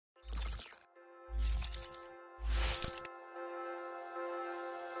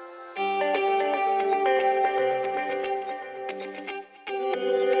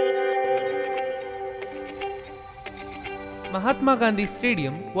Mahatma Gandhi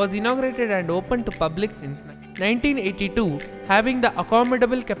Stadium was inaugurated and opened to public since 1982, having the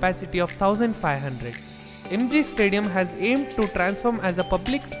accommodable capacity of 1,500. MG Stadium has aimed to transform as a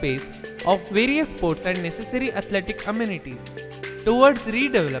public space of various sports and necessary athletic amenities. Towards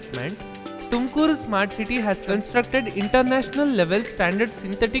redevelopment, Tumakuru Smart City has constructed international level standard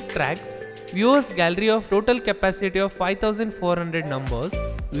synthetic tracks, viewers gallery of total capacity of 5,400 numbers,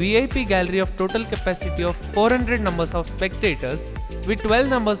 VIP gallery of total capacity of 400 numbers of spectators with 12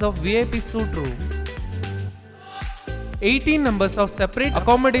 numbers of VIP suite rooms, 18 numbers of separate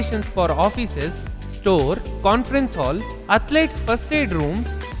accommodations for offices, store, conference hall, athletes first aid rooms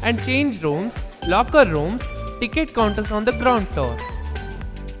and change rooms, locker rooms, ticket counters on the ground floor.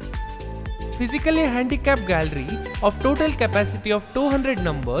 Physically handicapped gallery of total capacity of 200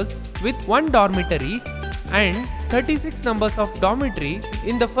 numbers with 1 dormitory and 36 numbers of dormitory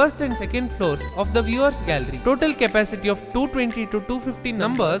in the first and second floors of the viewers gallery. Total capacity of 220 to 250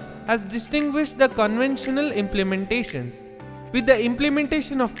 numbers has distinguished the conventional implementations. With the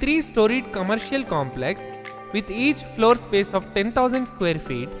implementation of 3-storied commercial complex with each floor space of 10,000 square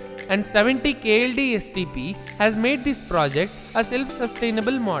feet and 70 KLD STP has made this project a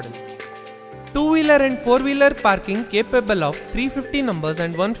self-sustainable model. 2-wheeler and 4-wheeler parking capable of 350 numbers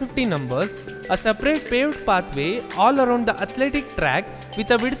and 150 numbers, a separate paved pathway all around the athletic track with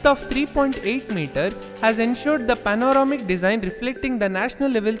a width of 3.8 meter has ensured the panoramic design reflecting the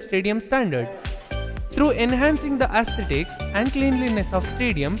national level stadium standard. Through enhancing the aesthetics and cleanliness of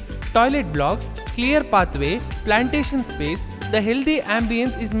stadium, toilet blocks, clear pathway, plantation space, the healthy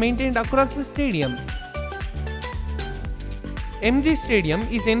ambience is maintained across the stadium. MG Stadium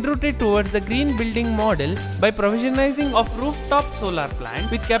is enrouted towards the green building model by provisionizing of rooftop solar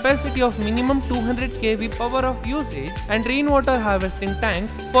plant with capacity of minimum 200 kV power of usage and rainwater harvesting tank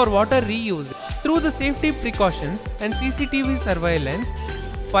for water reuse. Through the safety precautions and CCTV surveillance,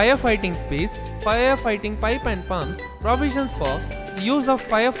 firefighting space, firefighting pipe and pumps, provisions for use of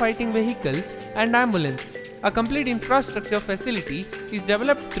firefighting vehicles and ambulance. A complete infrastructure facility is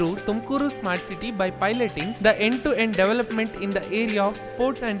developed through Tumakuru Smart City by piloting the end-to-end development in the area of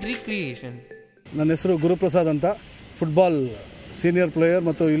sports and recreation. ನನ್ನ ಹೆಸರು ಗುರುಪ್ರಸಾದ್ ಅಂತ football senior player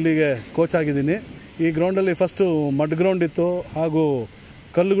ಮತ್ತು ಇಲ್ಲಿಗೆ coach ಆಗಿದ್ದೀನಿ. ಈ ಗ್ರೌಂಡಲ್ಲಿ first mud ground ಇತ್ತು ಹಾಗೂ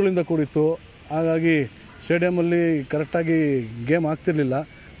ಕಲ್ಲುಗಳಿಂದ ಕೂಡಿತ್ತು. ಹಾಗಾಗಿ ಸ್ಟೇಡಿಯಮಲ್ಲಿ ಕರೆಕ್ಟಾಗಿ ಗೇಮ್ ಆಗ್ತಿರಲಿಲ್ಲ.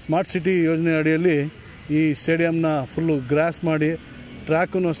 ಸ್ಮಾರ್ಟ್ ಸಿಟಿ ಯೋಜನೆ ಅಡಿಯಲ್ಲಿ ಈ ಸ್ಟೇಡಿಯಂನ ಫುಲ್ಲು ಗ್ರಾಸ್ ಮಾಡಿ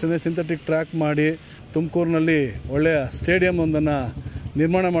ಟ್ರ್ಯಾಕನ್ನು ಅಷ್ಟೇ ಸಿಂಥೆಟಿಕ್ ಟ್ರ್ಯಾಕ್ ಮಾಡಿ ತುಮಕೂರಿನಲ್ಲಿ ಒಳ್ಳೆಯ ಸ್ಟೇಡಿಯಂ ಒಂದನ್ನು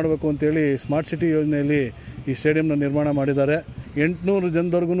ನಿರ್ಮಾಣ ಮಾಡಬೇಕು ಅಂತೇಳಿ ಸ್ಮಾರ್ಟ್ ಸಿಟಿ ಯೋಜನೆಯಲ್ಲಿ ಈ ಸ್ಟೇಡಿಯಂನ ನಿರ್ಮಾಣ ಮಾಡಿದ್ದಾರೆ. 800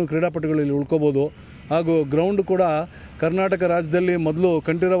 ಜನದವರೆಗೂ ಕ್ರೀಡಾಪಟುಗಳು ಇಲ್ಲಿ ಉಳ್ಕೋಬೋದು. ಹಾಗೂ ಗ್ರೌಂಡ್ ಕೂಡ ಕರ್ನಾಟಕ ರಾಜ್ಯದಲ್ಲಿ ಮೊದಲು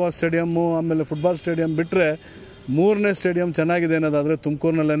ಕಂಠೀರವ ಸ್ಟೇಡಿಯಮ್ಮು ಆಮೇಲೆ ಫುಟ್ಬಾಲ್ ಸ್ಟೇಡಿಯಂ ಬಿಟ್ಟರೆ 3ನೇ ಸ್ಟೇಡಿಯಂ ಚೆನ್ನಾಗಿದೆ ಅನ್ನೋದಾದರೆ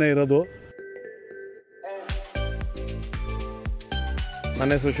ತುಮಕೂರಿನಲ್ಲೇ ಇರೋದು.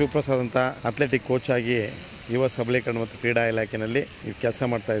 ನನ್ನ ಹೆಸರು ಶಿವಪ್ರಸಾದ್ ಅಂತ ಅಥ್ಲೆಟಿಕ್ ಕೋಚ್ ಆಗಿ ಯುವ ಸಬಲೀಕರಣ ಮತ್ತು ಕ್ರೀಡಾ ಇಲಾಖೆಯಲ್ಲಿ ಕೆಲಸ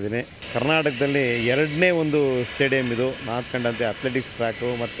ಮಾಡ್ತಾಯಿದ್ದೀನಿ. ಕರ್ನಾಟಕದಲ್ಲಿ 2ನೇ ಒಂದು ಸ್ಟೇಡಿಯಂ ಇದು. ನಾನು ಕಂಡಂತೆ ಅಥ್ಲೆಟಿಕ್ಸ್ ಟ್ರ್ಯಾಕು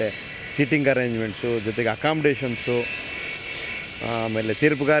ಮತ್ತು ಸೀಟಿಂಗ್ ಅರೇಂಜ್ಮೆಂಟ್ಸು ಜೊತೆಗೆ ಅಕಾಮಿಡೇಷನ್ಸು ಆಮೇಲೆ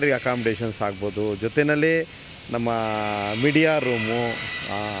ತೀರ್ಪುಗಾರಿ ಅಕಾಮಿಡೇಷನ್ಸ್ ಆಗ್ಬೋದು. ಜೊತೆಯಲ್ಲಿ ನಮ್ಮ ಮೀಡಿಯಾ ರೂಮು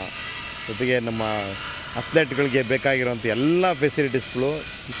ಜೊತೆಗೆ ನಮ್ಮ ಅಥ್ಲೆಟ್ಗಳಿಗೆ ಬೇಕಾಗಿರೋಂಥ ಎಲ್ಲ ಫೆಸಿಲಿಟೀಸ್ಗಳು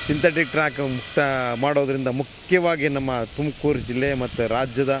ಸಿಂಥೆಟಿಕ್ ಟ್ರ್ಯಾಕ್ ಮುಕ್ತ ಮಾಡೋದ್ರಿಂದ ಮುಖ್ಯವಾಗಿ ನಮ್ಮ ತುಮಕೂರು ಜಿಲ್ಲೆ ಮತ್ತು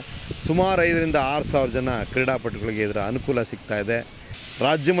ರಾಜ್ಯದ ಸುಮಾರು 5,000 ರಿಂದ 6,000 ಜನ ಕ್ರೀಡಾಪಟುಗಳಿಗೆ ಇದರ ಅನುಕೂಲ ಸಿಗ್ತಾ ಇದೆ.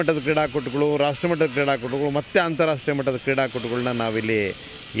 ರಾಜ್ಯ ಮಟ್ಟದ ಕ್ರೀಡಾಕೂಟಗಳು, ರಾಷ್ಟ್ರಮಟ್ಟದ ಕ್ರೀಡಾಕೂಟಗಳು ಮತ್ತು ಅಂತಾರಾಷ್ಟ್ರೀಯ ಮಟ್ಟದ ಕ್ರೀಡಾಕೂಟಗಳನ್ನ ನಾವಿಲ್ಲಿ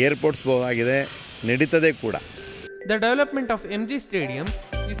ಏರ್ಪಡಿಸಬಹುದಾಗಿದೆ, ನಡೀತದೆ ಕೂಡ. The development of MG Stadium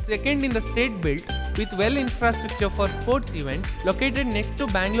is second in the state built with well infrastructure for sports event located next to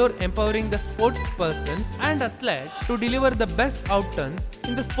Bangalore, empowering the sports person and athletes to deliver the best outcomes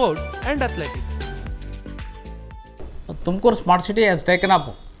in the sports and athletics. Tumakuru Smart City has taken up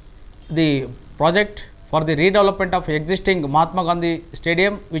the project for the redevelopment of existing Mahatma Gandhi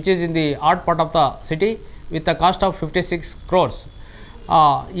Stadium, which is in the art part of the city, with a cost of 56 crores.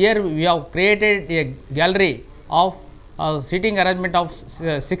 Here we have created a gallery of seating arrangement of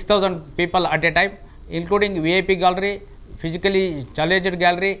 6,000 people at a time, including VIP gallery, physically challenged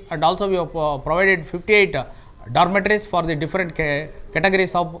gallery, and also we have provided 58 dormitories for the different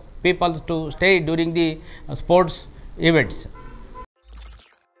categories of people to stay during the sports events.